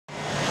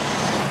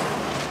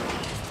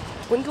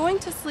When going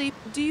to sleep,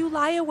 do you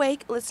lie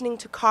awake listening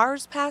to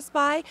cars pass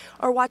by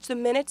or watch the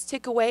minutes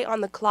tick away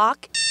on the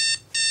clock?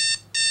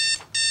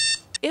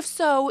 If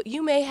so,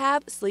 you may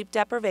have sleep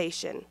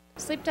deprivation.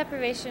 Sleep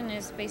deprivation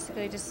is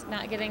basically just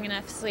not getting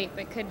enough sleep.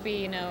 It could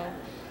be,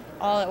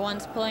 all at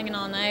once pulling an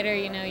all-nighter,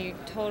 you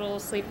total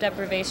sleep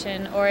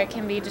deprivation, or it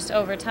can be just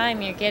over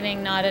time you're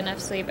getting not enough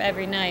sleep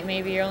every night.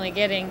 Maybe you're only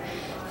getting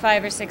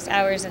 5 or 6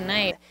 hours a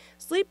night.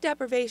 Sleep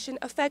deprivation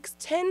affects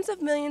tens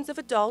of millions of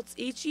adults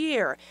each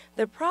year.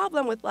 The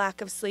problem with lack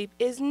of sleep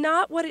is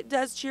not what it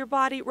does to your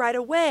body right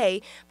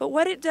away, but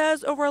what it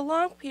does over a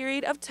long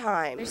period of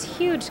time. There's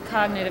huge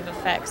cognitive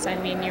effects.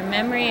 Your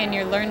memory and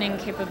your learning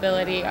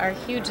capability are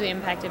hugely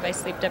impacted by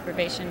sleep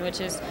deprivation, which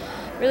is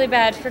really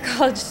bad for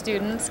college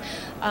students.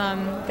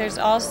 There's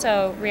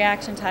also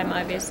reaction time,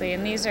 obviously,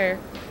 and these are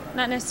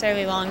not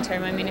necessarily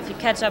long-term. If you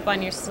catch up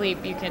on your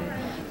sleep, you can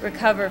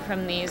recover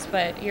from these,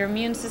 but your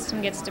immune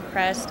system gets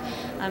depressed.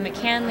 It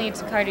can lead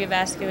to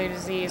cardiovascular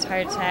disease,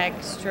 heart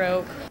attack,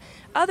 stroke.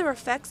 Other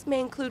effects may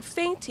include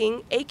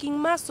fainting, aching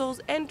muscles,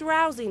 and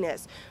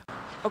drowsiness.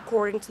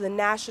 According to the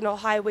National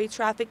Highway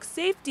Traffic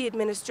Safety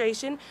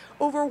Administration,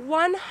 over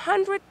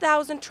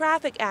 100,000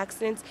 traffic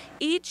accidents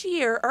each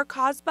year are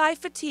caused by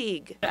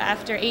fatigue.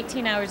 After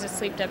 18 hours of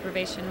sleep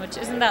deprivation, which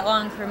isn't that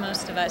long for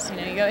most of us, you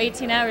go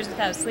 18 hours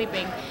without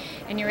sleeping,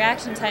 and your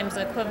reaction time is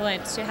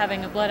equivalent to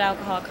having a blood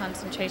alcohol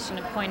concentration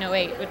of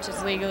 0.08, which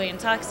is legally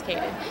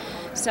intoxicated.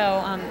 So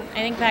I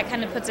think that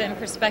kind of puts it in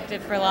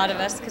perspective for a lot of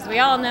us, because we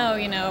all know,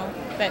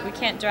 that we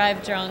can't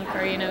drive drunk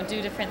or,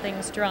 do different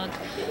things drunk,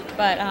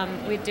 but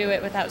we do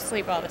it without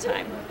sleep all the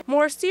time.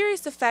 More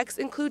serious effects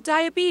include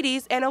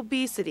diabetes and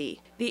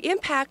obesity. The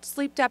impact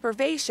sleep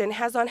deprivation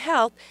has on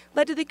health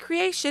led to the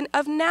creation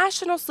of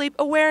National Sleep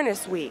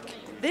Awareness Week.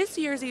 This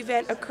year's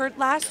event occurred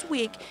last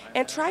week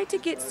and tried to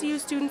get CU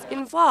students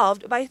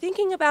involved by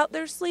thinking about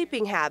their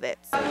sleeping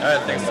habits. I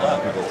think a lot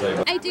of people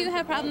say. I do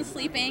have problems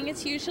sleeping.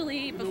 It's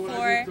usually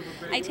before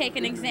I take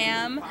an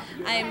exam.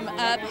 I'm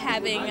up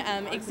having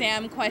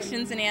exam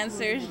questions and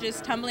answers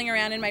just tumbling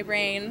around in my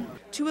brain.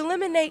 To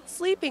eliminate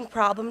sleeping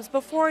problems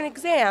before an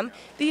exam,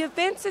 the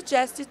event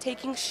suggested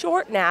taking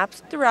short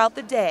naps throughout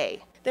the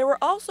day. There were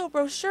also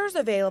brochures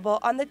available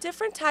on the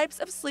different types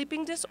of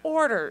sleeping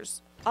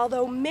disorders.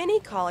 Although many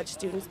college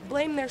students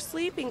blame their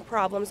sleeping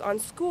problems on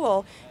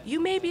school,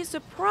 you may be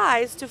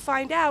surprised to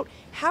find out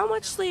how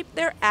much sleep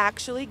they're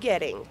actually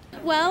getting.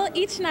 Well,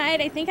 each night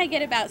I think I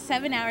get about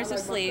 7 hours of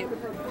sleep.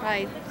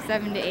 Probably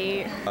 7 to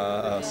 8.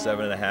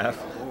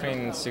 7.5.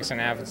 Between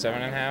 6.5 and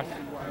 7.5.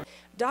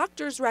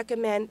 Doctors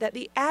recommend that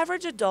the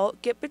average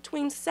adult get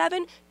between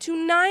 7 to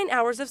 9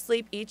 hours of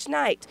sleep each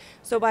night.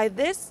 So by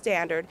this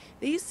standard,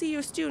 these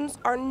CU students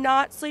are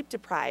not sleep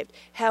deprived.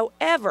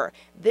 However,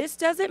 this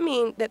doesn't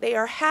mean that they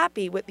are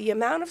happy with the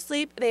amount of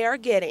sleep they are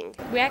getting.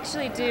 We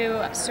actually do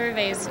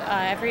surveys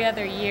every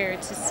other year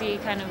to see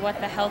kind of what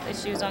the health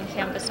issues on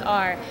campus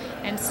are,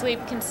 and sleep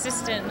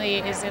consistently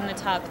is in the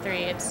top 3.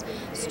 It's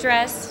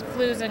stress,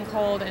 flus and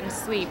cold, and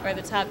sleep are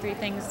the top 3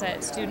 things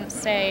that students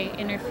say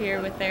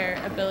interfere with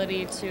their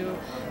ability to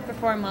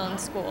perform well in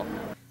school.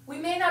 We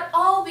may not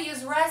all be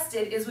as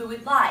rested as we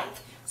would like,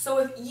 so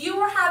if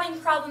you are having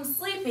problems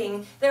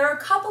sleeping, there are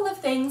a couple of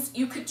things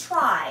you could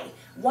try.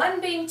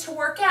 One being to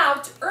work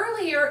out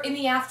earlier in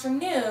the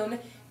afternoon,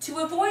 to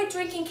avoid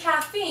drinking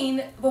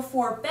caffeine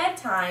before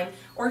bedtime,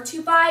 or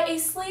to buy a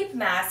sleep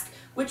mask,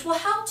 which will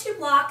help to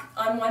block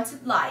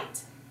unwanted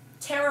light.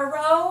 Tara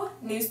Rowe,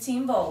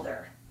 NewsTeam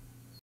Boulder.